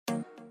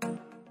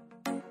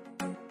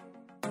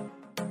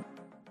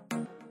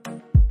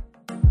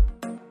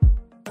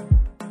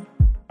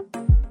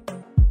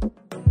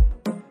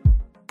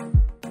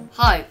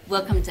Hi,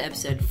 welcome to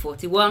episode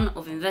 41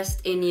 of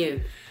Invest in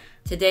You.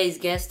 Today's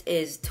guest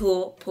is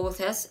Tor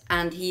Portes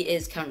and he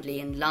is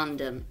currently in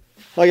London.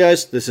 Hi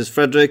guys, this is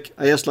Fredrik.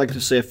 I just like to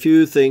say a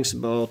few things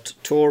about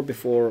Tor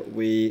before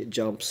we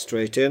jump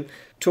straight in.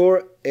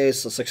 Tor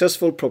is a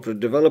successful property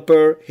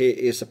developer, he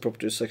is a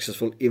property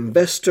successful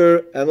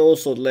investor, and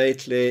also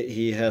lately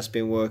he has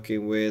been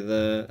working with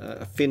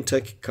a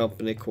fintech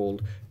company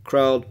called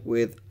Crowd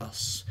with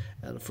Us.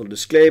 And full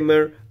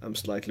disclaimer, I'm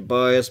slightly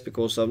biased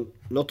because I'm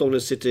not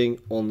only sitting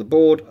on the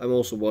board, I'm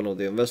also one of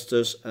the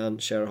investors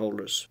and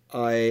shareholders.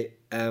 I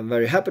am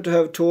very happy to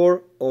have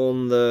Tor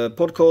on the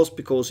podcast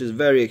because he's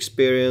very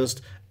experienced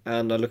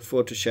and I look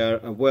forward to share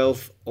a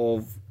wealth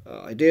of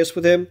ideas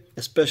with him,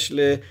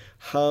 especially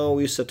how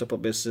you set up a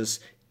business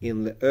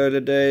in the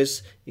early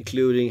days,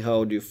 including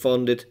how do you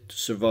fund it to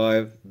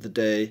survive the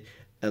day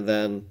and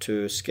then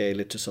to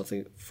scale it to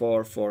something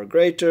far, far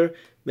greater,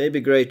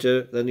 maybe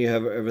greater than you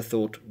have ever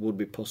thought would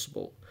be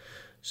possible.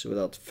 So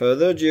without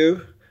further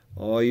ado,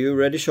 are you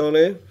ready,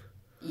 Charlie?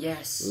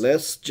 Yes.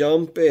 Let's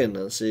jump in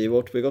and see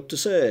what we got to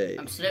say.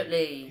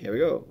 Absolutely. Here we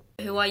go.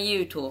 Who are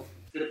you, Tor?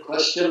 Good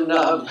question,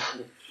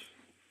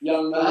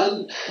 young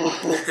man.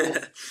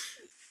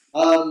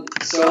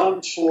 So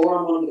I'm Tor,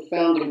 I'm one of the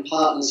founding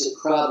partners at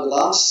Crowd with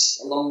Us,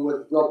 along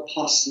with Rob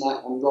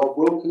Pasternak and Rob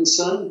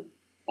Wilkinson.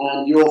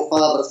 And your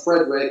father,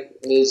 Fredrik,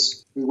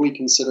 is who we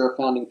consider a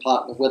founding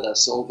partner with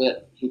us,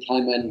 albeit he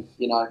came in,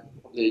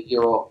 probably a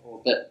year or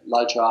a bit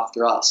later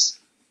after us.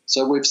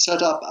 So we've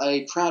set up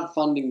a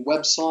crowdfunding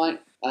website,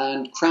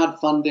 and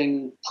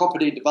crowdfunding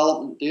property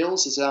development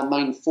deals is our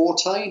main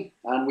forte,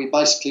 and we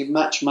basically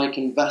matchmake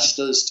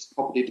investors to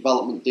property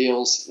development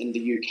deals in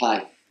the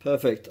UK.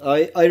 Perfect.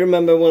 I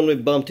remember when we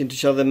bumped into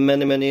each other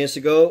many years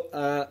ago.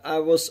 I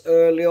was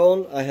early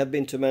on. I had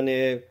been to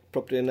many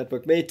property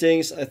network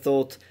meetings. I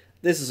thought,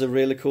 this is a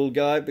really cool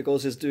guy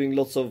because he's doing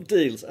lots of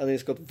deals and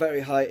he's got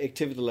very high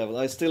activity level.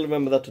 I still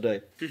remember that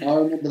today. I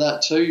remember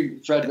that too,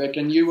 Fredrik,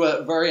 and you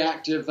were very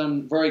active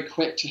and very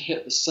quick to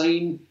hit the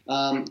scene.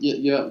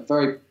 You're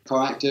very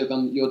proactive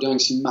and you're doing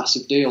some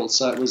massive deals.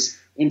 So it was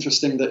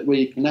interesting that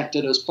we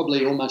connected. It was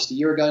probably almost a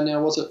year ago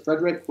now, was it,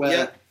 Fredrik?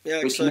 Yeah, we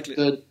exactly.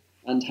 Connected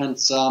and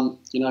hence,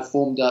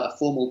 formed a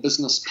formal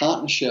business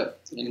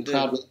partnership in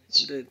Crowd with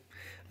Us. Indeed.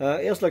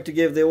 I just like to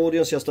give the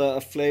audience just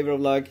a flavor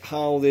of like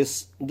how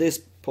this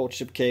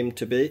partnership came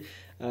to be.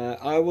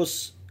 I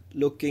was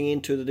looking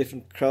into the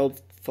different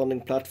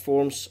crowdfunding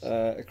platforms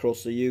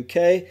across the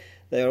UK.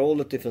 They are all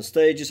at different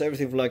stages,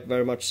 everything from like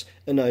very much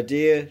an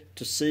idea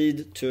to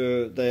seed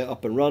to they're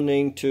up and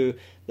running to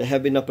they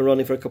have been up and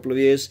running for a couple of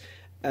years.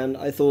 And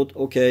I thought,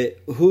 okay,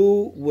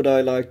 who would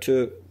I like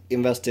to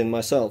invest in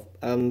myself?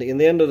 And in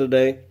the end of the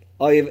day,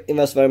 I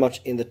invest very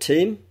much in the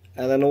team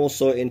and then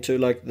also into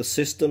like the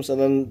systems and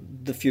then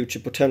the future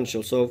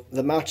potential. So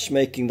the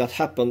matchmaking that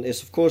happened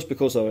is of course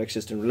because of our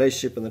existing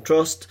relationship and the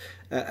trust,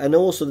 and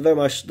also very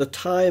much the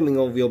timing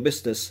of your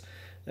business,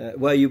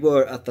 where you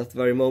were at that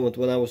very moment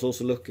when I was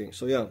also looking.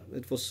 So yeah,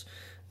 it was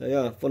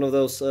one of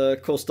those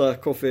Costa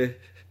coffee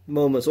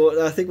moments, or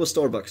I think it was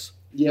Starbucks.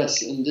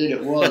 Yes, indeed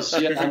it was.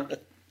 Yeah.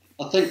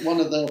 I think one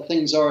of the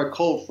things I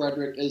recall,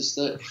 Fredrik, is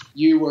that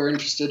you were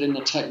interested in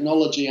the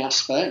technology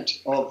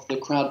aspect of the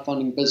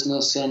crowdfunding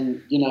business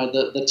and,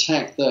 the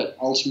tech that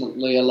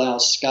ultimately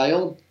allows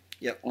scale.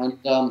 Yep.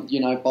 And,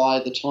 by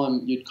the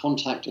time you'd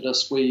contacted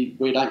us,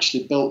 we'd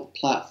actually built the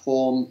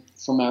platform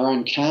from our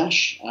own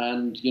cash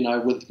and,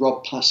 with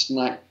Rob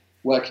Pasternak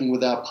working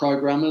with our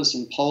programmers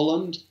in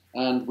Poland.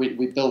 And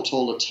we built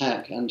all the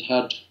tech and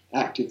had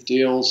active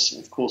deals.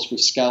 Of course, we've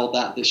scaled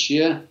that this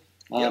year.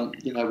 Where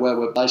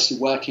we're basically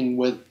working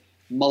with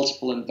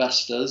multiple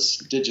investors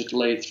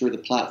digitally through the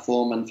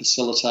platform and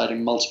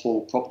facilitating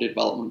multiple property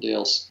development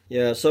deals.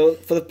 Yeah, so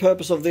for the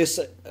purpose of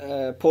this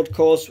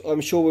podcast, I'm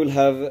sure we'll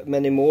have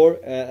many more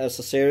as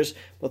a series.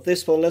 But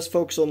this one, let's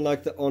focus on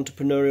like the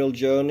entrepreneurial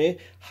journey,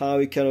 how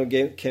we kind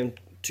of came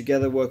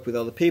together, work with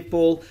other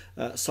people,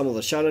 some of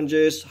the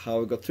challenges,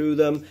 how we got through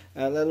them,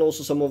 and then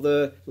also some of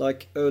the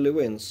like early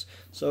wins.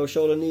 So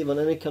Charlotte and Ivan,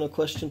 any kind of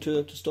question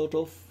to start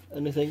off?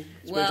 Anything?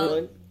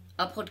 Well,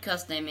 our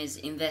podcast name is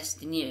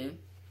Invest in You.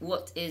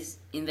 What is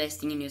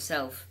investing in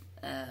yourself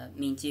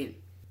mean to you?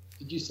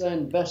 Did you say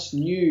invest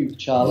new,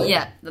 Charlie?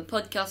 Yeah, the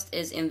podcast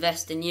is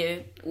Invest in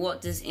You. What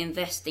does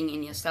investing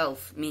in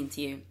yourself mean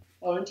to you?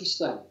 Oh,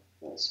 interesting.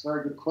 That's a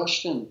very good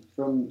question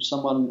from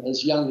someone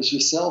as young as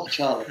yourself,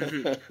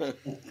 Charlie.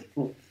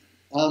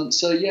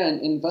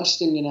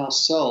 Investing in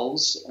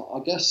ourselves, I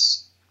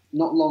guess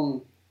not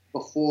long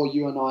before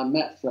you and I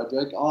met,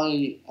 Fredrik,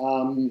 I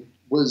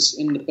was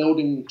in the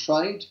building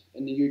trade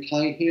in the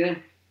UK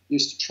here,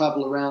 used to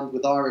travel around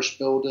with Irish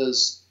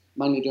builders,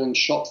 mainly doing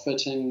shop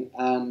fitting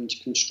and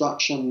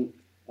construction,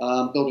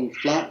 building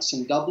flats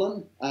in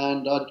Dublin.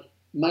 And I'd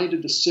made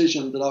a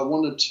decision that I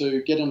wanted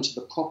to get into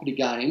the property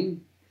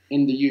game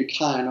in the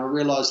UK, and I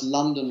realised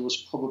London was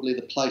probably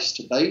the place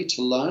to be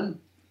to learn.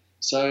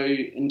 So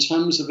in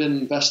terms of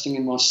investing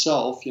in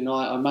myself,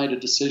 I made a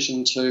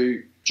decision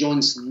to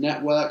join some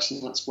networks,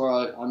 and that's where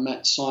I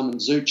met Simon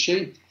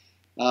Zucci.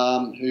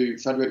 who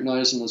Frederick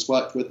knows and has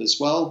worked with as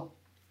well.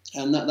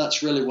 And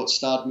that's really what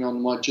started me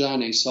on my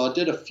journey. So I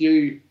did a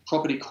few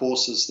property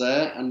courses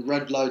there and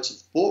read loads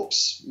of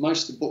books.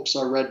 Most of the books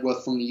I read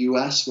were from the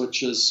US,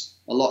 which is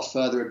a lot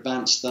further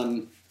advanced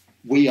than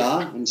we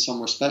are in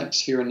some respects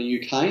here in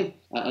the UK.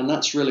 And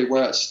that's really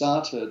where it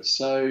started.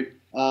 So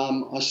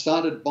I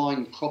started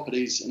buying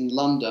properties in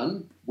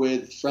London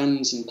with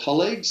friends and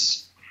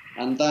colleagues,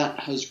 and that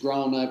has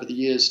grown over the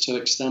years to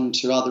extend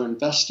to other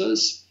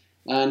investors.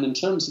 And in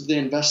terms of the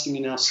investing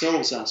in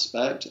ourselves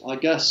aspect, I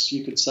guess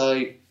you could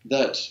say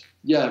that,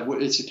 yeah,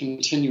 it's a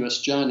continuous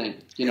journey,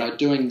 you know,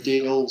 doing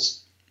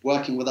deals,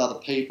 working with other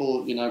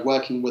people, you know,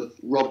 working with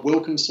Rob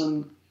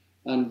Wilkinson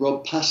and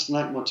Rob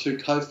Pasternak, my two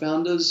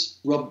co-founders.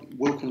 Rob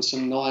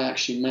Wilkinson and I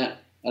actually met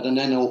at an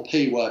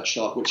NLP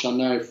workshop, which I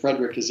know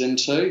Frederick is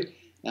into,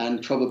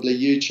 and probably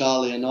you,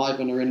 Charlie, and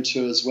Ivan are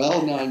into as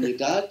well, knowing your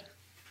dad.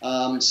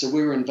 So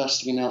we were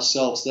investing in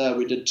ourselves there.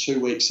 We did 2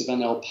 weeks of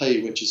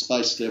NLP, which is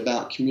basically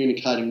about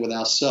communicating with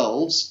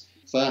ourselves,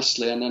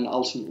 firstly, and then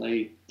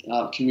ultimately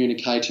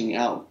communicating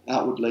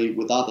outwardly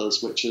with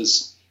others, which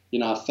is, you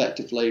know,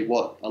 effectively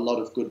what a lot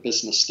of good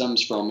business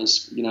stems from,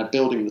 is, you know,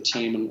 building the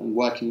team and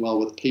working well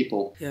with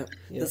people. Yeah,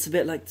 that's a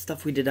bit like the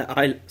stuff we did at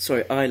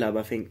iLab,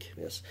 I think.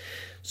 Yes.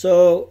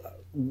 So,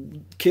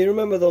 can you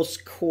remember those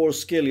core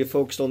skills you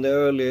focused on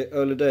the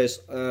early days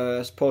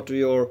as part of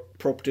your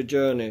property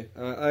journey?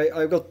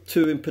 I've got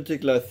two in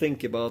particular I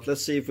think about.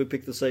 Let's see if we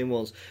pick the same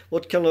ones.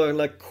 What kind of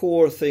like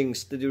core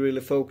things did you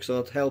really focus on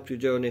that helped your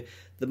journey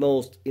the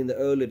most in the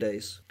early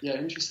days? Yeah,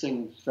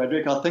 interesting,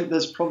 Frederick. I think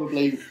there's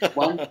probably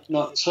one,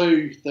 not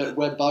two, that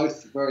we're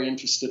both very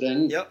interested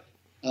in. Yep.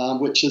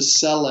 Which is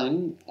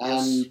selling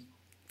and... Yes.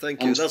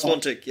 Thank you. That's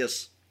one tick,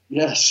 yes.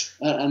 Yes,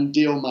 and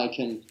deal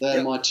making.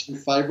 They're my two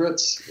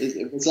favourites.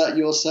 Was that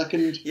your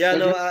second? Yeah,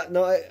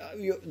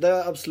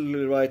 they're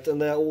absolutely right,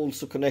 and they're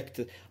also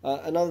connected.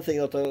 Another thing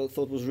that I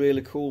thought was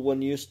really cool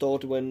when you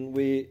started, when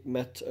we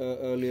met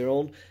earlier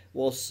on,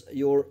 was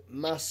your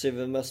massive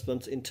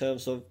investment in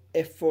terms of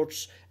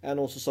efforts and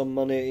also some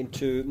money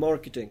into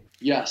marketing.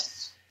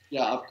 Yes,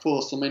 yeah, of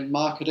course. I mean,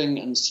 marketing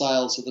and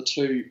sales are the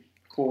two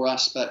core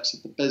aspects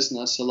of the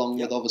business, along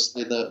with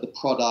obviously the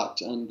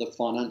product and the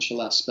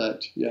financial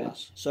aspect.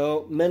 Yes.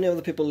 So many of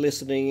the people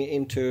listening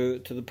into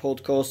the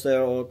podcast,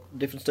 there are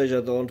different stages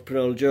of the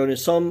entrepreneurial journey.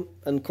 Some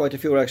and quite a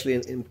few are actually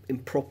in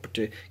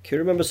property. Can you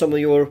remember some of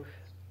your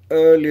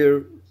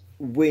earlier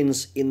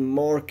wins in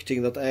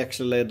marketing that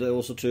actually led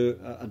also to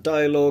a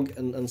dialogue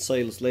and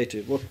sales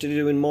later? What did you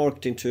do in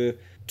marketing to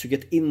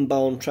get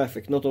inbound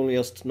traffic, not only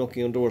just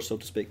knocking on doors, so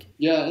to speak?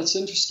 Yeah, it's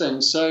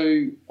interesting.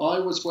 So I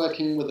was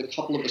working with a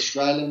couple of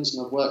Australians,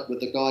 and I've worked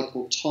with a guy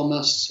called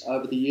Thomas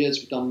over the years.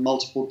 We've done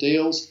multiple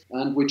deals,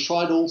 and we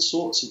tried all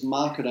sorts of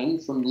marketing,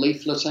 from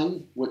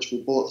leafleting, which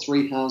we bought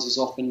 3 houses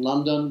off in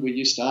London. We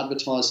used to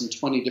advertise in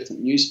 20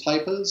 different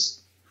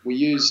newspapers. We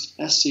used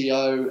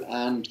SEO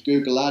and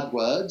Google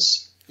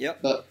AdWords. Yep.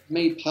 But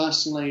me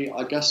personally,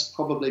 I guess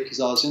probably because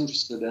I was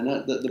interested in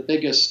it, that the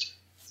biggest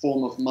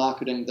form of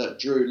marketing that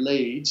drew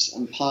leads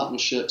and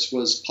partnerships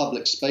was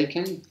public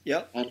speaking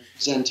and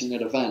presenting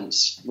at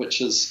events,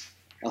 which is,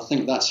 I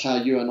think that's how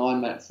you and I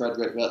met,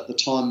 Frederick. At the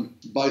time,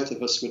 both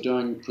of us were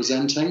doing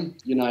presenting.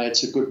 You know,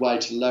 it's a good way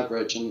to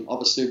leverage. And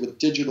obviously with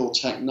digital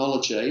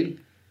technology,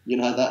 you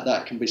know,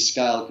 that can be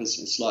scaled, because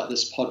it's like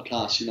this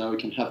podcast, you know, we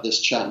can have this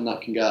chat and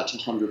that can go out to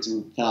hundreds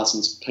and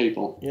thousands of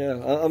people.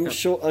 Yeah, I'm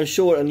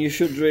sure, and you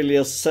should really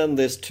just send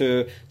this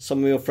to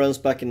some of your friends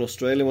back in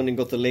Australia when you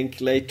got the link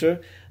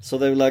later. So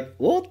they were like,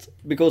 what?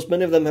 Because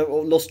many of them have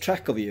lost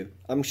track of you.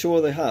 I'm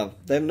sure they have.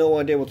 They have no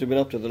idea what you've been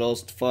up to the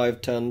last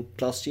 5, 10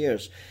 plus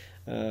years.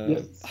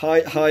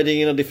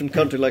 Hiding in a different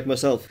country like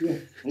myself. Yeah,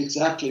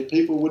 exactly.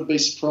 People would be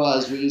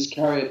surprised. We use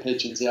carrier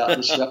pigeons out in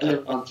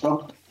Australia where I'm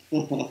from.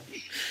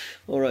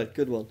 All right,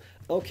 good one.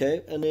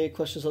 Okay, any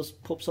questions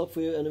that pops up for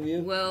you, any of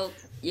you? Well,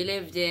 you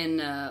lived in...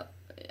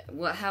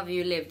 what have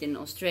you lived in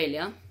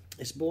Australia?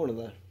 It's born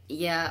there.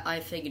 Yeah,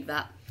 I figured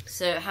that.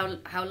 So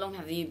how long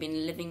have you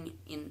been living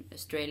in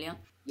Australia?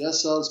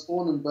 Yes, I was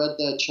born and bred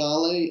there,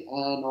 Charlie,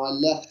 and I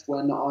left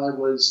when I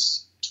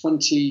was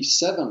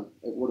 27,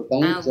 it would have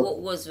been. And what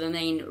was the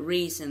main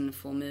reason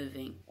for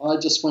moving? I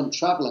just went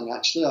travelling,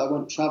 actually. I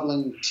went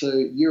travelling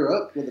to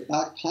Europe with a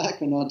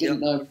backpack, and I didn't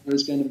know if it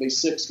was going to be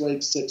 6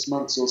 weeks, 6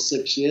 months, or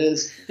 6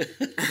 years.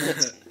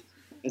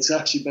 It's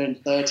actually been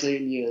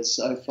 13 years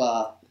so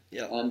far,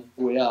 and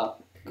here we are.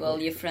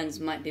 Well, your friends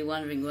might be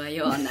wondering where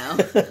you are now.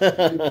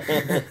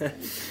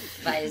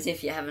 But as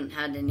if you haven't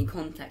had any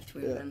contact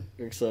with them.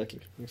 Exactly.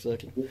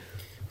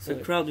 So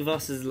Crowd with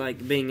us is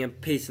like being a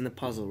piece in the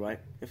puzzle, right?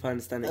 If I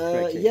understand it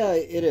correctly. Yeah,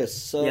 it is.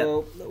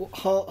 So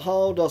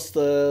how does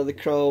the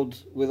Crowd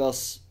with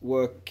us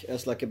work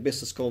as like a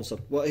business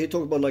concept? Well, he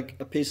talked about like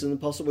a piece in the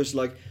puzzle, which is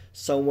like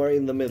somewhere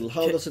in the middle.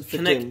 How does it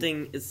fit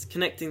in? It's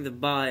connecting the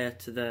buyer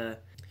to the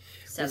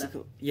seller.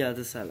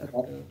 The seller.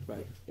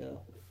 Right. Yeah.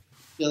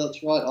 Yeah,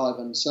 that's right,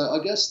 Ivan. So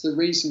I guess the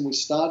reason we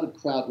started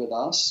Crowd with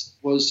us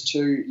was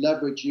to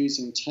leverage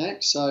using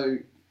tech. So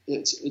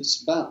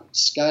it's about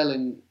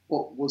scaling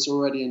what was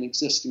already an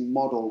existing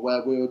model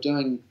where we were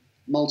doing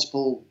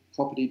multiple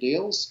property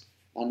deals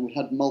and we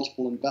had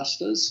multiple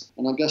investors.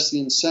 And I guess the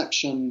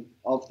inception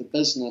of the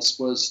business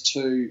was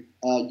to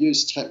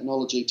use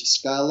technology to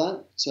scale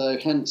that. So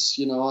hence,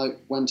 I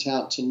went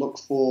out to look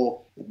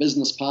for a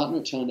business partner.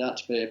 It turned out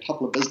to be a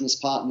couple of business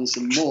partners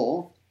and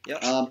more.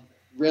 Yep.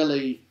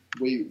 Really,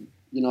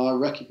 I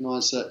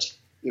recognise that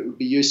it would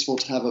be useful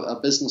to have a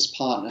business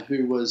partner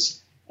who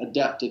was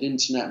adept at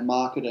internet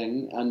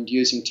marketing and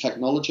using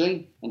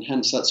technology, and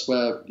hence that's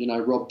where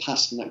Rob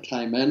Pasternak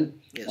came in.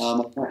 Yes.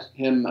 I met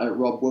him at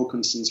Rob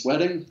Wilkinson's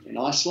wedding in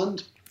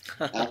Iceland.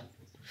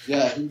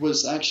 He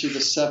was actually the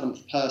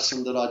 7th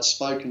person that I'd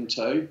spoken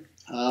to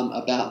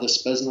about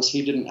this business.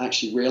 He didn't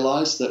actually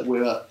realise that we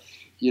were,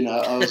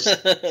 I was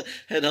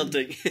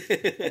headhunting.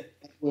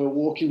 we were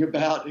walking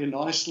about in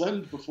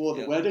Iceland before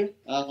the wedding.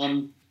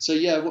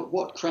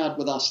 What Crowd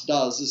With Us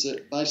does is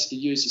it basically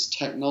uses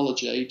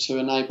technology to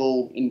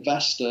enable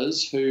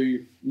investors who,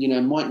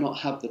 might not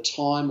have the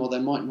time or they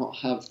might not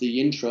have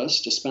the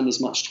interest to spend as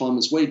much time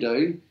as we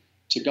do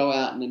to go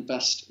out and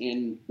invest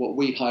in what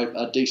we hope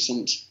are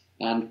decent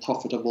and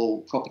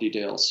profitable property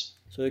deals.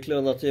 So you're clear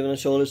on that, Steven and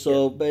Charlie.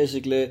 So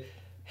basically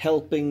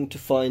helping to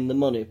find the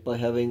money by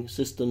having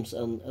systems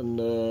and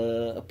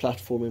a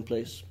platform in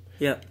place.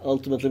 Yeah.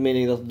 Ultimately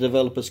meaning that the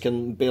developers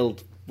can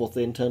build what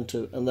they intend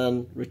to and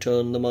then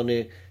return the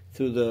money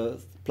through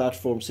the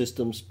platform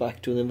systems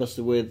back to an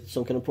investor with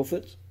some kind of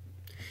profit.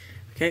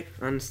 Okay,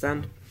 I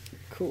understand.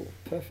 Cool,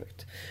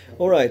 perfect.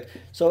 All right,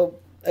 so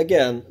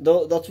again,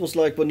 that was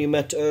like when you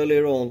met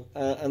earlier on,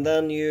 and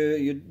then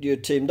you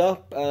teamed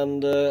up.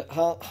 And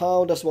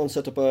how does one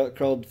set up a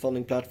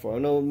crowdfunding platform? I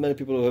know many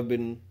people who have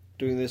been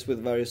doing this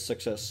with various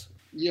success.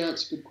 Yeah,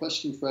 it's a good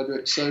question,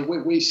 Frederick. So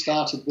we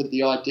started with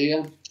the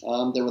idea.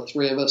 There were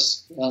 3 of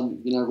us,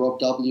 Rob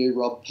W.,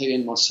 Rob P.,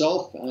 and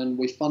myself, and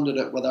we funded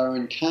it with our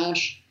own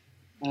cash.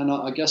 And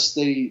I guess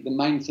the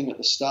main thing at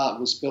the start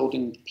was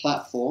building the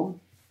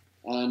platform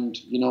and,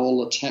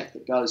 all the tech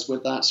that goes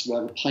with that. So we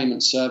have a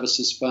payment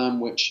services firm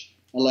which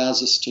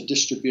allows us to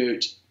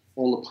distribute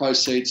all the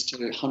proceeds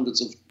to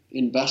hundreds of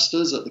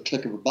investors at the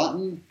click of a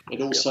button.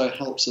 It also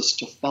helps us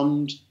to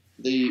fund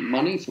the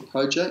money for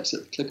projects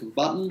at the click of a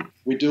button.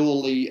 We do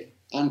all the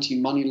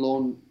anti-money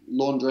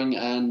laundering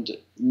and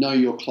know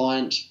your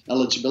client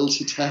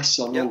eligibility tests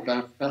on all of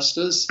our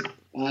investors.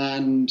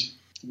 And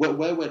where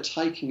we're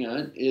taking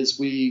it is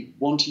we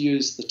want to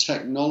use the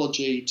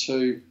technology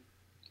to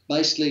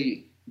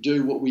basically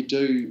do what we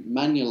do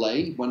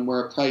manually when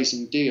we're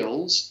appraising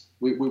deals.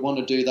 We want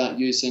to do that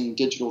using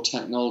digital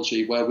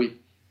technology where we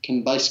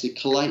can basically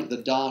collate the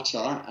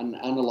data and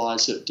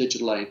analyze it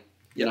digitally.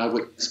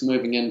 It's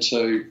moving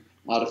into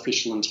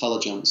artificial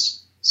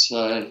intelligence.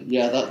 So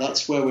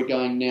that's where we're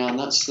going now, and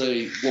that's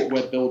what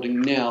we're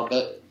building now.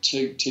 But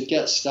to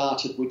get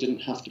started, we didn't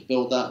have to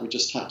build that. We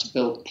just had to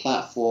build the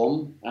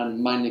platform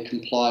and mainly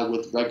comply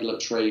with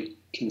regulatory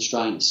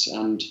constraints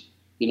and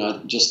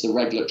just the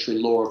regulatory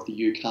law of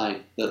the UK.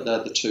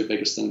 They're the 2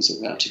 biggest things that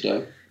we had to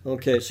do.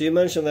 Okay, so you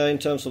mentioned that in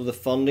terms of the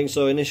funding.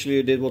 So initially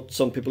you did what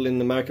some people in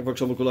America, for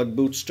example, call like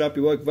bootstrap.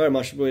 You work very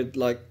much with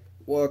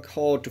work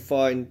hard to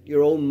find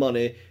your own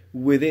money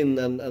within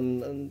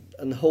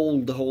and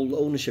hold the whole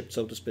ownership,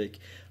 so to speak.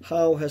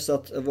 How has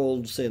that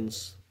evolved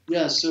since?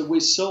 Yeah, so we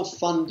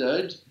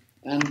self-funded,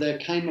 and there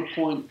came a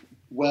point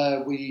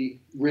where we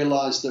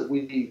realised that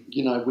we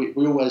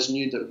always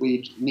knew that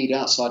we'd need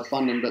outside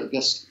funding, but I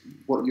guess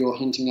what you're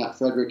hinting at,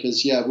 Frederick,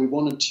 is we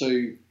wanted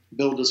to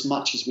build as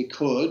much as we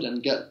could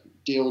and get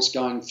deals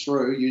going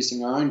through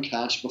using our own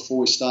cash before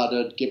we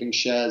started giving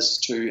shares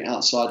to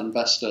outside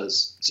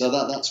investors. So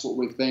that's what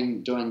we've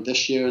been doing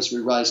this year, is we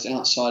raised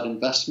outside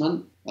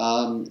investment,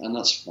 and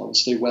that's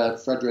obviously where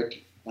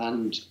Frederick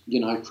and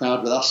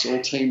Crowd With Us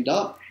all teamed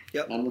up.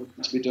 Yep. And we're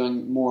going to be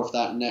doing more of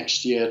that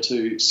next year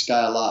to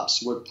scale up.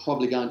 So we're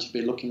probably going to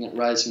be looking at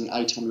raising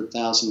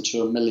 800,000 to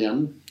 $1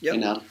 million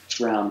in our next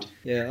round.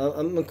 Yeah,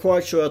 I'm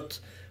quite sure at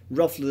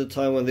roughly the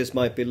time when this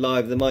might be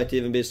live, there might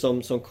even be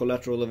some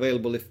collateral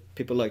available if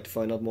people like to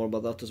find out more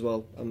about that as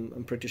well.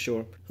 I'm pretty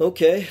sure.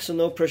 Okay, so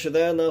no pressure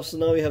there now. So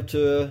now we have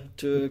to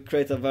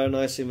create a very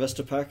nice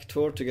investor pack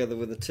tour together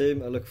with the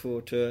team. I look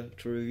forward to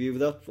review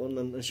that one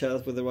and share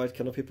it with the right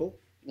kind of people.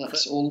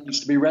 That's all needs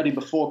to be ready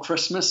before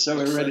Christmas, so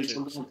we're ready to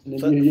launch in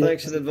the new year.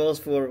 Thanks in advance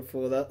for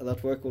that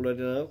work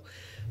already now.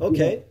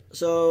 Okay,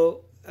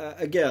 so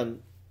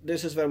again,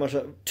 this is very much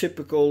a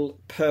typical,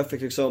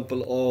 perfect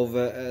example of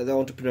the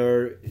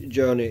entrepreneur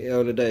journey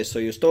early days. So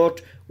you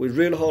start with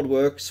real hard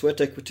work,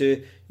 sweat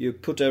equity, you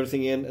put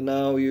everything in, and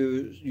now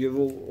you've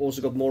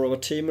also got more of a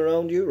team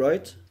around you,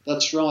 right?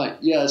 That's right,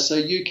 yeah. So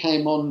you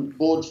came on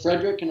board,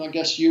 Frederick, and I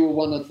guess you were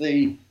one of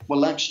the...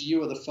 Well, actually,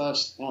 you were the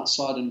first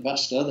outside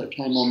investor that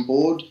came on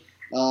board,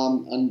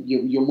 and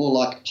you're more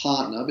like a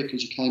partner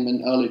because you came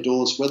in early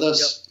doors with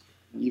us.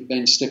 Yep. You've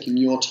been sticking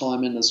your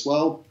time in as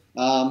well.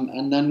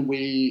 And then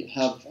we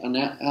have an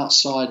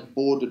outside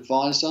board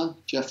advisor,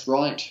 Jeff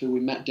Wright, who we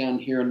met down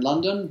here in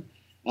London.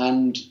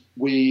 And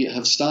we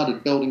have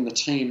started building the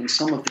team, and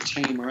some of the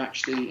team are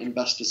actually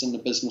investors in the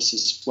business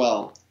as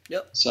well.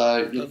 Yep.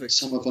 So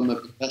some of them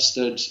have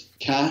invested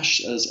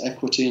cash as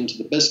equity into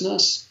the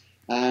business,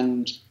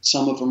 and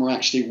some of them are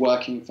actually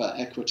working for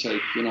equity,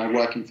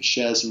 working for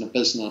shares in the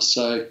business.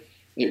 So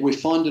we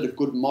find it a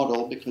good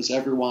model because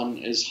everyone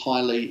is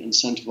highly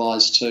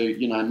incentivized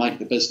to, make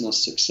the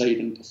business succeed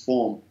and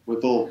perform.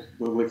 We've all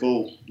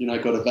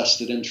got a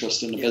vested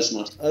interest in the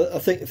business. I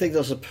think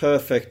that's a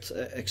perfect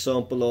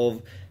example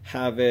of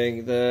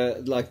having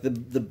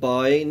the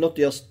buying, not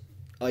just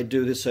I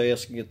do this so I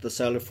just get the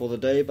salary for the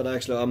day, but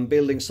actually I'm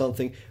building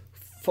something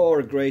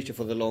far greater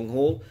for the long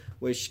haul,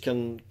 which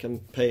can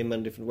pay in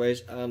many different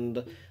ways.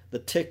 And the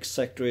tech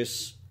sector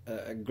is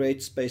a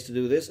great space to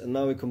do this, and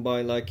now we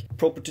combine like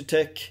property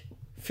tech,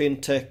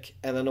 fintech,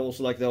 and then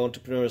also like the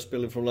entrepreneurs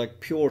building from like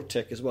pure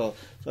tech as well.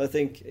 So I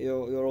think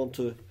you're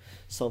onto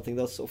something.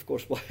 That's of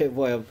course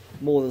why I'm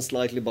more than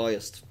slightly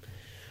biased.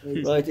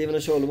 Right, Ivan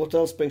and Charlie, what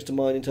else springs to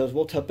mind in terms of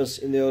what happens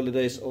in the early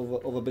days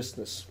of a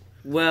business?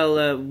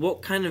 Well,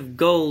 what kind of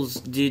goals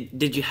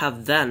did you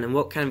have then, and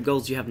what kind of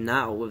goals do you have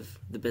now with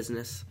the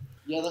business?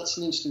 Yeah, that's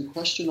an interesting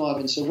question,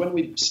 Ivan. So when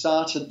we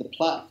started the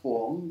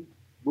platform,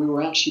 we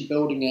were actually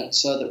building it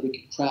so that we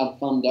could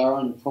crowdfund our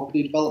own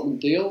property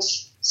development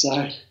deals.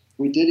 So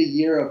we did a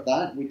year of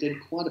that. We did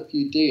quite a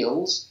few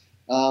deals,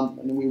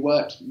 and we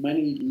worked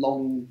many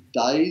long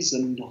days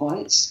and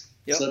nights.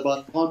 Yep. So by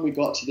the time we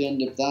got to the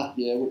end of that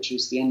year, which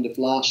was the end of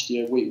last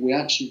year, we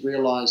actually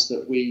realised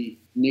that we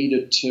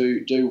needed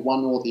to do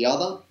one or the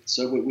other.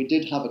 So we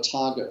did have a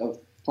target of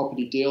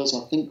property deals.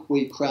 I think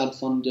we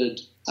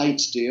crowdfunded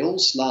 8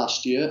 deals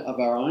last year of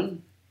our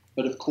own.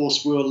 But of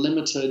course, we were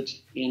limited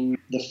in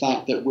the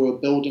fact that we were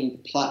building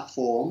the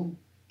platform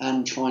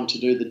and trying to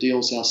do the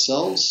deals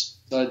ourselves.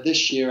 So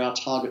this year, our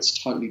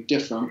target's totally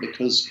different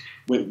because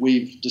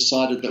we've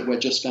decided that we're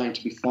just going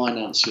to be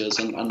financiers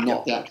and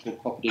not the actual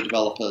property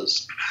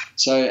developers.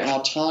 So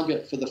our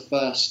target for the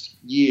first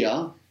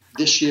year,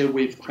 this year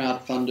we've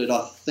crowdfunded,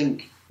 I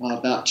think,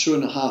 about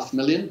 2.5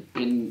 million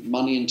in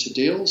money into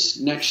deals.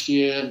 Next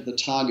year, the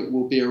target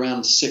will be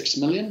around 6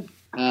 million.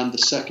 And the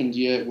second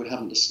year, we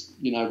haven't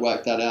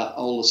worked that out.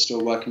 All is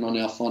still working on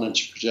our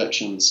financial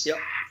projections.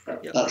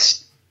 Yep.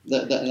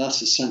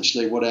 That's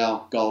essentially what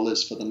our goal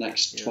is for the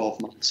next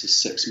 12 months is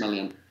 6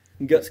 million.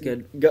 That's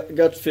good.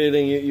 Gut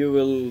feeling you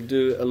will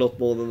do a lot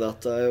more than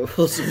that.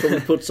 I also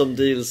probably put some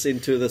deals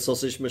into the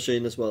sausage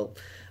machine as well.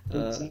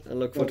 And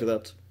look forward to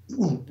that.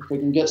 If we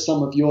can get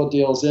some of your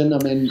deals in, I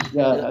mean,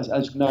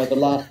 as you know, the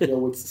last deal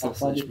we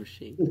sausage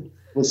machine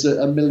was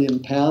 £1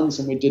 million,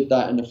 and we did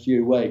that in a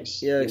few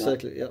weeks. Yeah,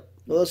 exactly. Yeah,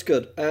 well, that's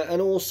good. And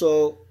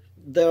also,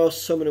 there are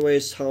so many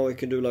ways how we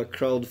can do like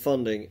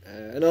crowdfunding.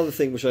 Another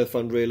thing which I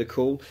find really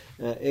cool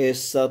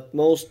is that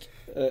most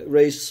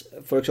raise,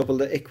 for example,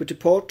 the equity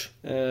part.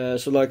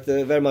 So like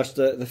very much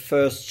the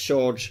first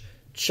charge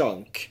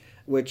chunk,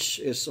 which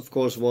is of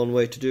course one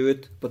way to do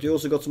it. But you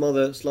also got some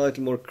other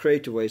slightly more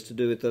creative ways to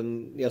do it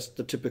than just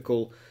the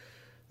typical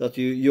that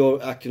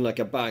you're acting like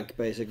a bank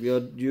basically.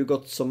 You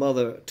got some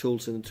other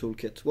tools in the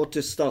toolkit. What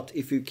is that?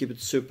 If you keep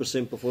it super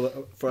simple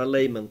for a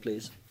layman,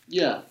 please.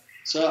 Yeah.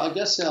 So I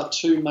guess our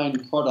two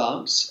main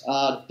products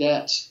are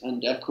debt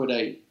and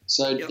equity.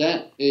 So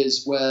debt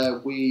is where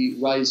we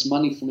raise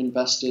money from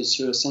investors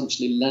who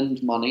essentially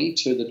lend money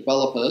to the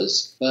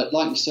developers. But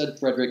like you said,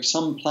 Frederick,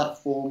 some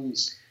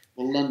platforms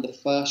will lend the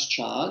first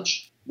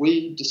charge.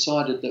 We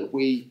decided that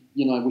we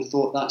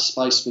thought that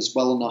space was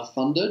well enough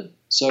funded.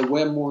 So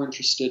we're more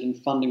interested in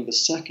funding the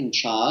second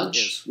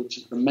charge, which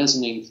is the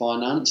mezzanine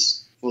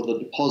finance for the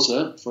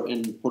deposit,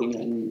 in putting it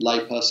in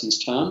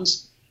layperson's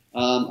terms.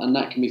 And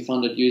that can be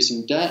funded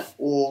using debt,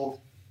 or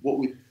what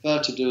we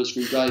prefer to do is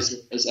we raise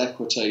it as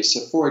equity. So,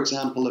 for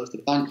example, if the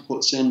bank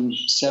puts in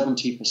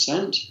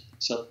 70%,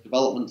 so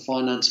development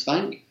finance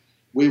bank,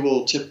 we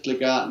will typically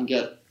go out and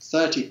get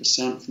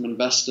 30% from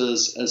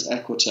investors as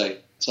equity.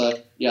 So,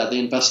 the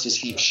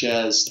investors have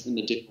shares in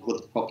the deal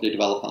with the property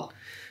developer.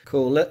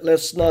 Cool.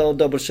 Let's now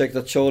double check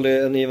that Charlie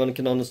and Ivan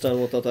can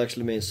understand what that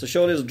actually means. So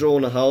Charlie has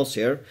drawn a house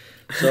here.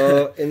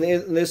 So in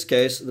this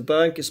case, the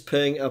bank is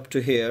paying up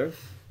to here,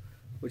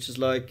 which is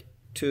like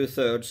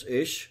 2/3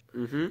 ish.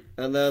 Mm-hmm.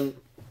 And then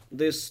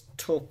this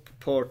top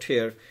part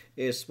here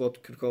is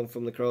what could come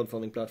from the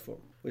crowdfunding platform.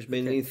 Which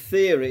means in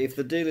theory, if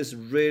the deal is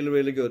really,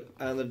 really good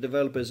and the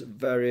developer is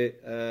very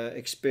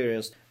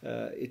experienced,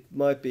 it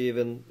might be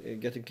even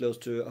getting close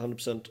to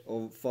 100%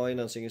 of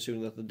financing,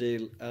 assuming that the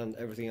deal and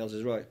everything else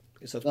is right.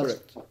 Is that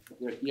correct?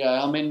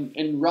 Yeah, I mean,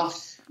 in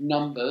rough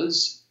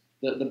numbers,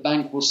 the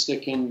bank will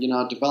stick in,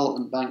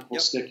 development bank will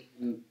stick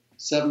in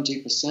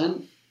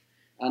 70%.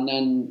 And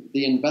then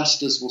the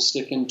investors will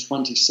stick in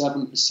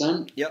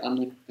 27%, and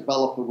the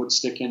developer would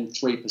stick in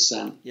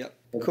 3%. Yep.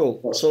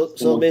 Cool. So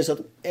it means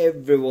that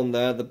everyone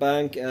there, the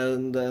bank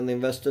and the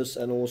investors,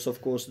 and also,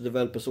 of course, the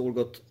developers all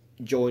got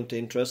joint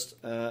interest.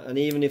 And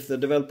even if the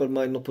developer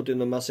might not put in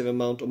a massive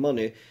amount of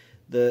money,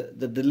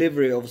 the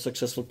delivery of a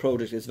successful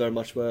project is very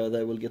much where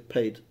they will get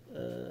paid.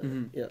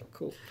 Yeah,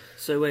 cool.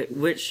 So wait,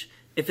 which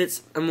if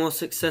it's a more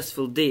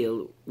successful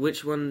deal,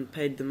 which one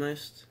paid the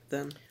most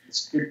then?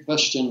 It's a good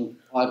question,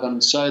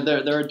 Ivan. So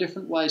there are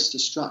different ways to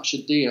structure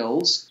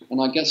deals, and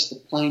I guess the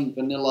plain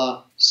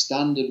vanilla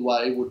standard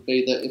way would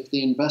be that if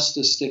the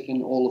investors stick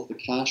in all of the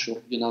cash, or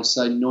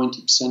say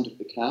 90% of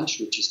the cash,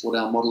 which is what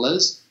our model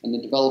is, and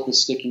the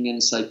developer's sticking in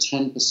say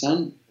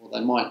 10%, or they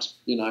might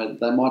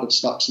have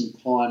stuck some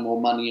time or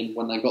money in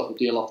when they got the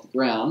deal off the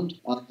ground.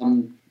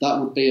 That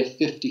would be a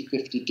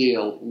 50-50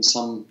 deal in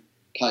some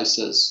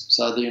cases.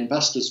 So the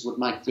investors would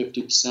make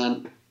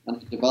 50%,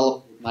 and the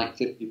developer would make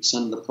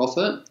 50% of the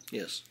profit.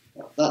 Yes.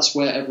 That's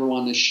where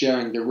everyone is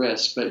sharing the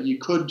risk. But you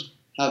could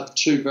have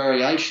two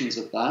variations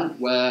of that,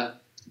 where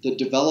the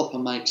developer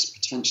makes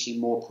potentially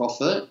more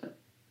profit,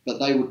 but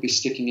they would be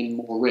sticking in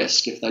more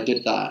risk if they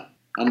did that.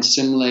 And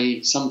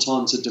similarly,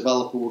 sometimes a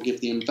developer will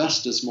give the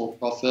investors more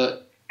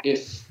profit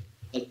if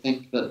they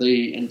think that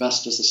the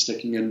investors are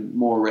sticking in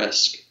more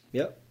risk.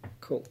 Yeah,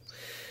 cool.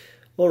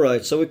 All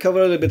right, so we covered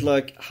a little bit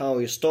like how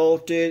you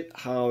started,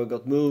 how you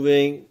got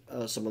moving,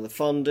 some of the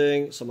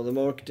funding, some of the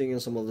marketing,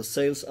 and some of the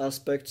sales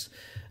aspects.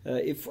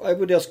 If I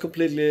would just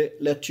completely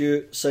let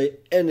you say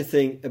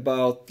anything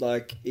about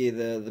like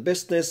either the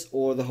business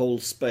or the whole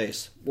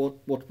space,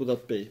 what would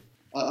that be?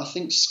 I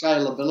think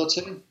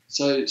scalability.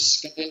 So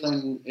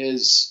scaling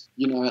is,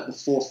 at the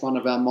forefront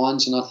of our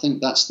minds, and I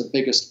think that's the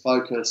biggest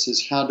focus,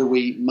 is how do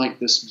we make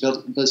this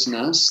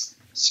business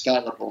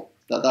scalable?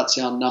 That's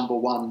our number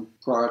one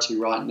priority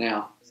right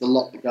now. There's a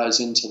lot that goes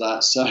into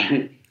that. So,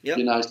 Yep.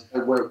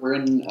 we're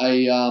in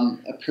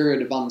a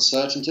period of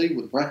uncertainty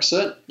with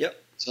Brexit. Yep.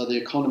 So the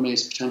economy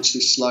has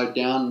potentially slowed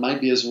down,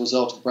 maybe as a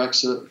result of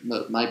Brexit,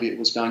 but maybe it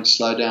was going to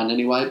slow down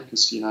anyway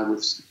because,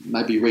 we've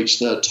maybe reached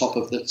the top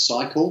of the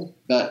cycle.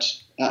 But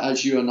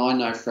as you and I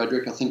know,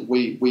 Frederick, I think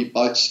we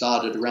both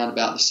started around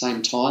about the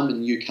same time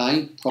in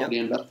UK property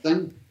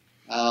investing.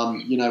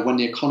 When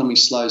the economy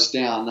slows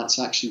down, that's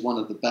actually one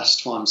of the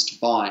best times to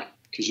buy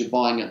because you're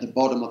buying at the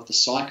bottom of the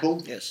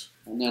cycle. Yes.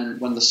 And then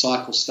when the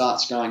cycle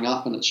starts going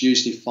up, and it's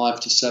usually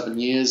 5 to 7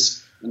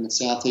 years in the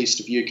southeast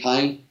of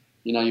UK,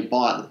 you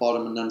buy at the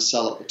bottom and then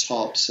sell at the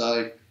top.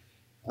 So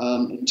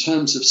in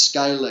terms of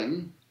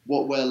scaling,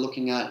 what we're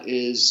looking at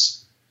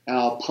is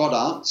our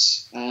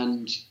products,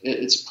 and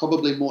it's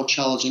probably more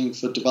challenging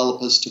for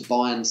developers to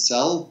buy and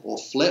sell or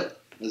flip,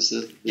 as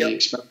the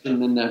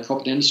expression in the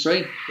property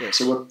industry. Yes.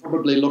 So we're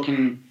probably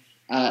looking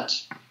at,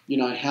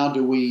 how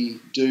do we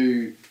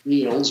do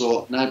deals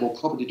or enable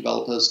property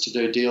developers to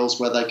do deals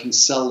where they can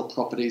sell the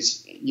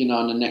properties, in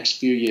the next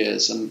few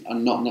years and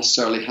not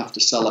necessarily have to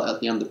sell it at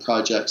the end of the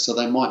project. So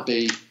they might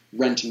be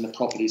renting the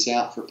properties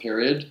out for a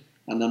period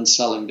and then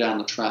selling down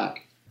the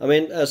track. I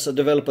mean, as a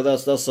developer,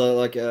 that's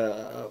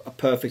a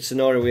perfect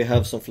scenario. We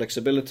have some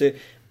flexibility,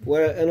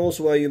 and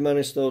also where you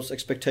manage those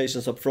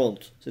expectations up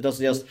front. So it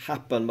doesn't just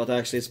happen, but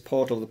actually it's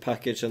part of the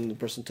package and the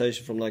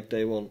presentation from like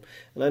day one.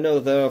 And I know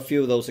there are a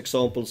few of those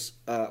examples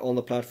on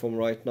the platform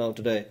right now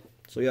today.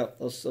 So yeah,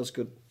 that's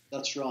good.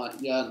 That's right.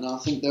 Yeah, and I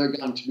think there are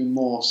going to be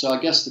more. So I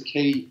guess the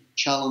key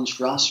challenge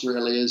for us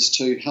really is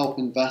to help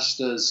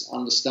investors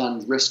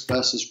understand risk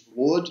versus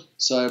reward.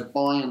 So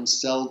buy and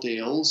sell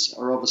deals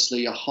are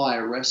obviously a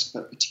higher risk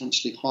but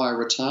potentially higher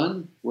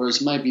return,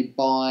 whereas maybe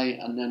buy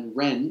and then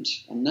rent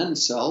and then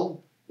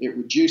sell, it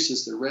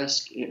reduces the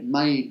risk. It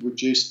may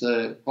reduce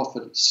the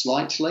profit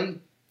slightly,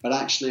 but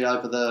actually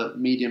over the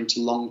medium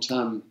to long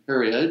term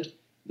period,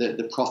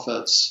 the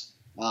profits,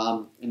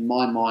 in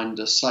my mind,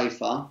 are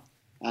safer.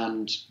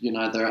 And,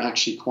 they're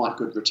actually quite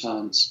good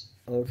returns.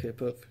 Okay,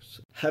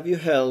 perfect. Have you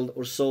held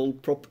or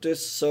sold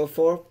properties so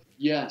far?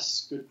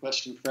 Yes, good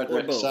question,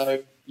 Frederick. Or both?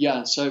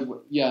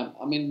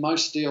 I mean,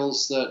 most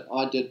deals that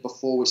I did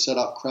before we set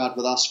up Crowd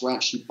with Us were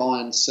actually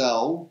buy and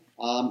sell.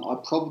 I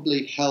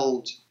probably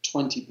held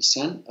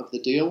 20% of the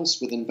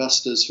deals with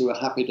investors who are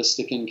happy to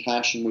stick in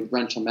cash and we'd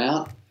rent them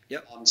out.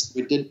 Yep. So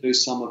we did do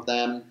some of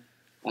them.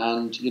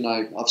 And,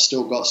 I've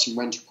still got some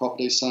rental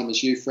properties, same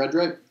as you,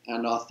 Frederick.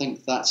 And I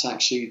think that's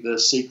actually the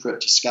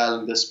secret to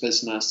scaling this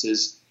business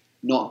is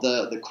not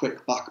the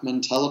quick buck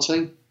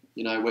mentality,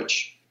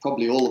 which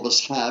probably all of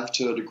us have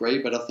to a degree.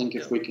 But I think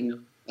if we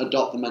can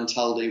adopt the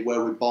mentality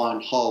where we buy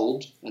and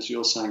hold, as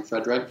you're saying,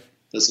 Frederick,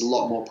 there's a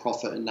lot more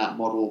profit in that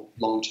model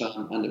long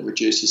term and it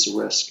reduces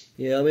the risk.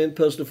 Yeah, I mean,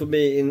 personally for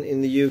me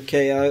in the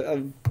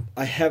UK,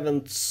 I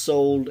haven't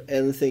sold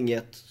anything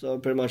yet. So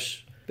I've pretty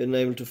much been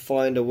able to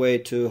find a way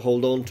to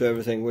hold on to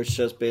everything, which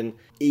has been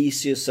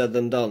easier said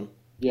than done.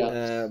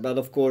 Yeah. But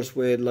of course,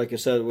 like you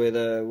said, with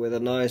a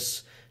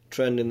nice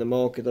trend in the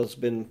market, that's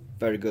been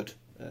very good,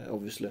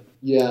 obviously.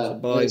 Yeah. So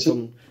buying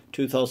from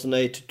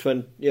 2008 to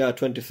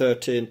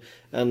 2013,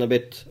 and a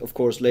bit, of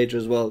course, later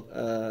as well.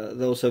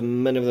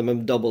 Many of them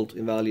have doubled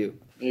in value.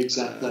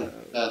 Exactly.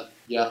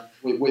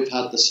 We've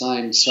had the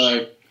same.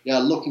 So,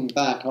 looking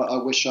back, I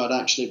wish I'd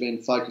actually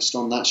been focused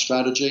on that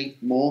strategy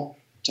more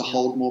to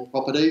hold more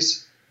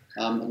properties.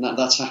 And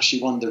that's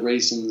actually one of the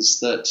reasons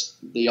that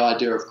the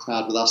idea of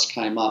Crowd with Us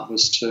came up,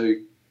 was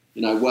to,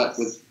 work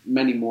with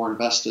many more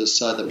investors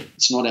so that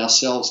it's not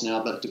ourselves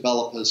now, but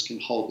developers can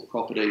hold the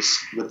properties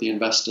with the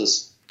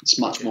investors. it's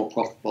much more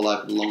profitable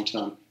over the long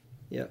term.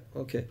 Yeah,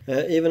 okay.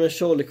 Even and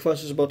Charlie,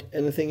 questions about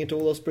anything at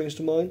all that springs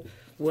to mind?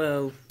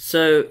 Well,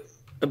 so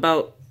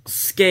about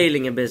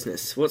scaling a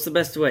business, what's the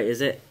best way?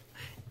 Is it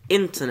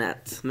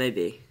internet,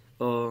 maybe?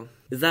 Or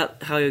is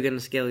that how you're going to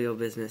scale your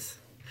business?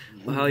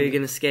 Or how are you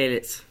going to scale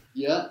it?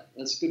 Yeah,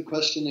 that's a good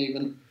question,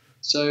 even.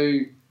 So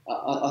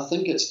I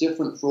think it's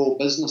different for all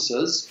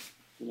businesses,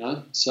 you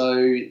know.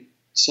 So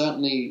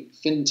certainly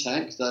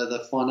fintech,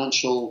 the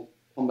financial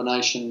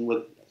combination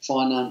with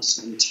finance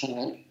and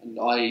tech, and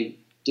i.e.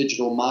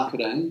 digital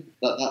marketing,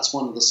 that's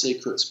one of the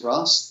secrets for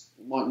us.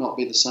 It might not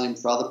be the same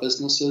for other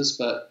businesses,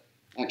 but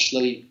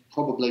actually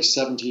probably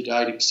 70 to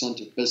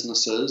 80% of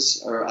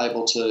businesses are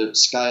able to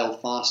scale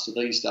faster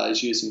these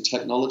days using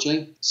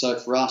technology. So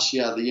for us,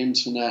 yeah, the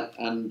internet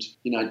and,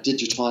 you know,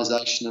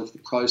 digitization of the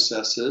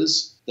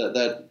processes,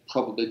 they're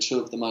probably two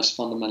of the most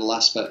fundamental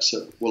aspects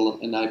that will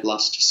enable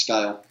us to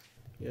scale.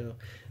 Yeah.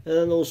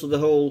 And also the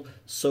whole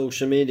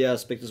social media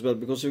aspect as well,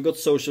 because you've got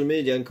social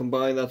media and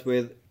combine that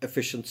with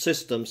efficient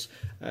systems,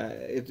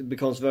 it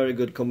becomes a very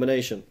good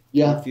combination.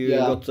 Yeah, if you've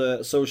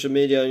got social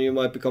media and you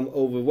might become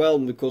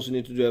overwhelmed because you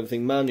need to do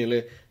everything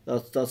manually,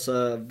 that's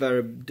a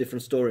very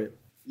different story.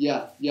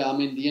 Yeah. I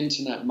mean, the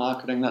internet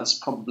marketing, that's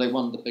probably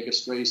one of the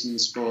biggest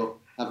reasons for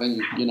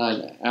having, you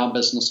know, our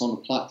business on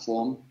the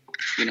platform.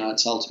 You know,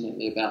 it's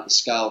ultimately about the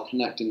scale,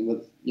 connecting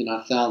with, you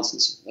know,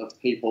 thousands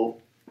of people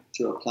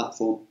through a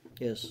platform.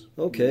 Yes.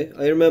 Okay.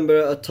 I remember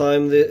a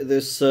time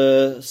this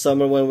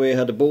summer when we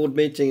had a board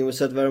meeting and we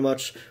sat very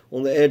much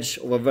on the edge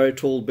of a very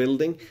tall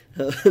building,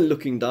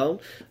 looking down.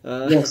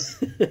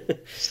 Yes.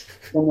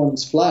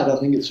 Someone's flat. I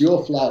think it's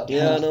your flat.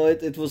 Yeah, no,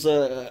 it was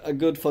a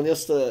good fun.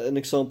 Just an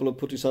example of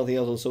putting something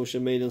out on social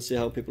media and see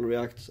how people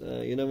react.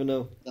 You never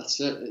know.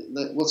 That's it.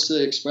 What's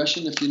the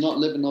expression? If you're not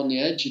living on the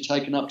edge, you're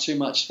taking up too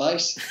much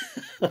space.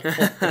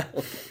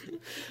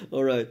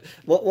 All right.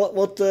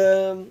 What?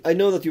 I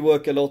know that you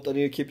work a lot and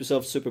you keep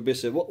yourself super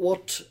busy.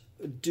 What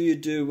do you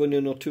do when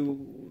you're not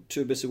too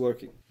busy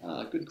working?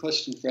 Good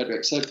question,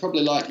 Frederick. So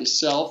probably like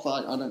yourself,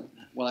 I don't.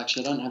 Well,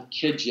 actually, I don't have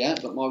kids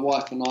yet, but my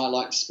wife and I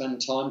like to spend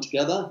time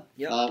together.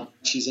 Yep.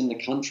 She's in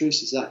the country.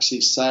 She's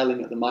actually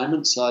sailing at the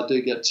moment, so I do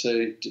get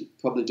to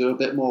probably do a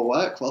bit more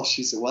work while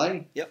she's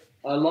away. Yep.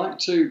 I like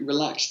to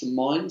relax the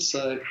mind,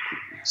 so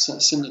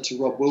similar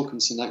to Rob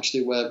Wilkinson,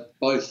 actually, we're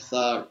both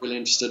really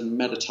interested in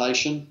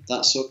meditation,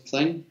 that sort of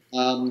thing.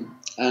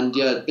 And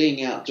yeah,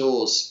 being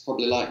outdoors,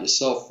 probably like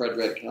yourself,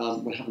 Frederick,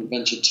 we haven't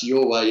ventured to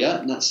your way yet,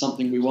 and that's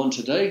something we want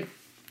to do.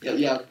 But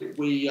yeah,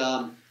 we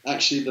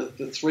actually,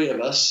 the three of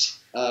us,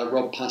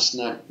 Rob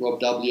Pasternak, Rob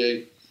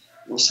W.,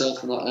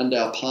 myself and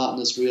our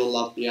partners, we all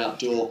love the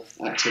outdoor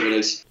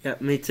activities. Yeah,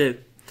 me too.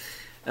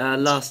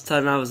 Last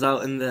time I was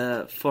out in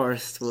the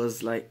forest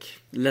was like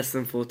less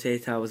than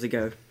 48 hours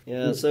ago.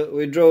 Yeah, so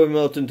we drove him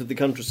out into the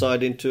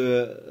countryside,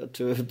 into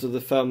to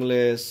the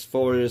family's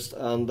forest,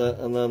 and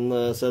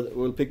then said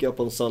we'll pick you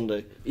up on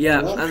Sunday. Yeah,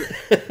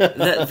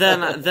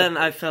 and then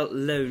I felt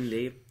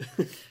lonely,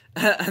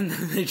 and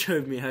then they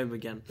drove me home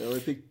again. Yeah, we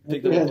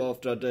picked them up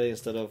after a day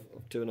instead of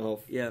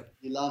 2.5. Yeah,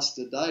 You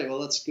lasted a day. Well,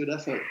 that's good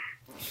effort.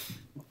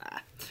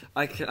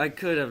 I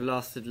could have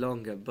lasted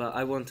longer, but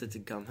I wanted to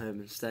come home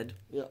instead.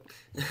 Yeah.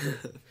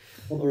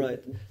 All right.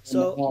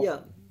 So yeah.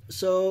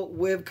 So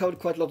we've covered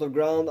quite a lot of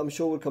ground. I'm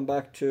sure we'll come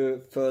back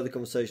to further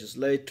conversations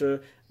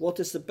later.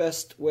 What is the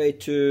best way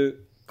to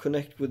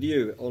connect with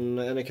you on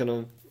any kind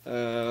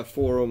of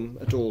forum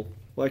at all?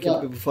 Where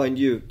can people find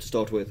you to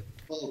start with?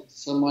 Well,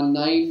 so my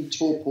name,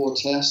 Tor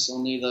Portes,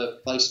 on either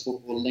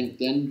Facebook or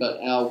LinkedIn,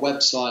 but our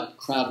website,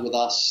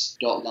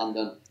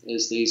 crowdwithus.london,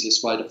 is the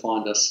easiest way to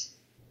find us.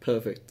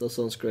 Perfect. That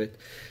sounds great.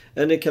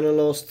 Any kind of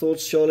last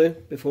thoughts, Charlie,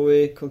 before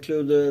we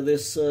conclude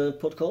this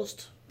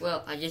podcast?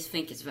 Well, I just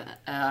think it's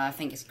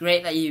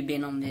great that you've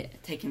been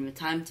taking the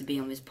time to be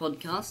on this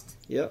podcast.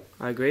 Yeah,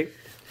 I agree.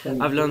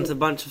 I've learned a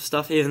bunch of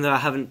stuff, even though I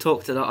haven't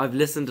talked a lot. I've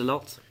listened a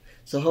lot.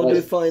 So how do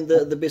you find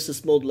the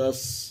business model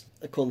as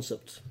a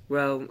concept?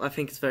 Well, I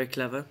think it's very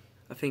clever.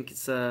 I think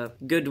it's a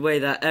good way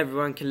that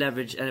everyone can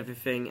leverage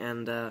everything,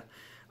 and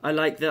I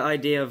like the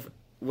idea of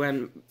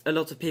when a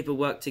lot of people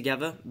work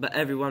together, but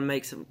everyone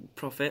makes a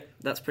profit.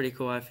 That's pretty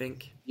cool, I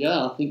think.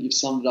 Yeah, I think you've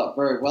summed it up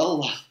very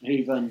well.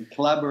 Even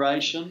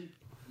collaboration.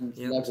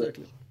 Yeah,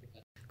 exactly.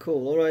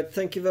 Cool. All right.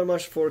 Thank you very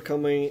much for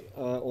coming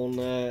on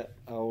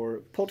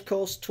our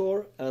podcast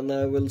tour, and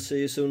we'll see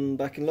you soon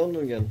back in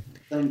London again.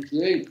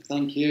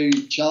 Thank you,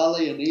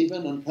 Charlie and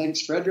Evan, and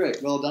thanks, Frederick.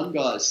 Well done,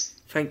 guys.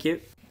 Thank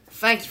you.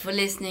 Thank you for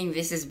listening.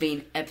 This has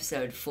been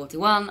episode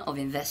 41 of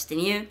Invest in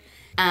You.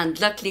 And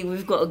luckily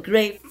we've got a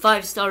great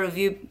 5-star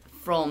review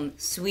from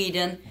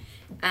Sweden.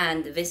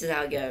 And this is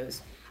how it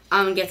goes.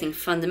 I'm getting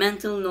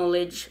fundamental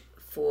knowledge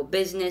for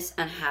business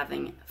and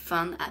having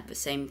fun at the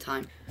same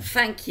time.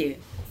 Thank you.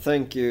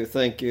 Thank you.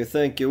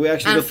 We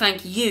actually and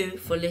thank you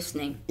for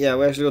listening. Yeah,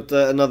 we actually got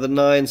another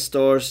 9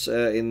 stars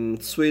in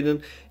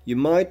Sweden. You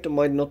might or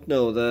might not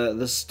know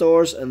the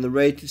stars and the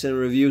ratings and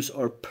reviews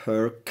are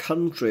per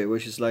country,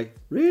 which is like,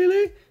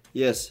 really?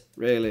 Yes,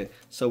 really.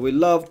 So we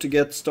love to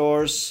get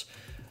stars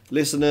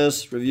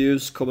listeners,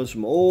 reviews, comments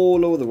from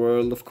all over the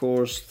world, of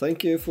course.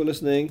 Thank you for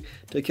listening.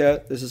 Take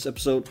care. This is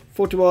episode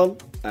 41,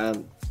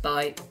 and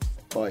Bye.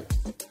 bye.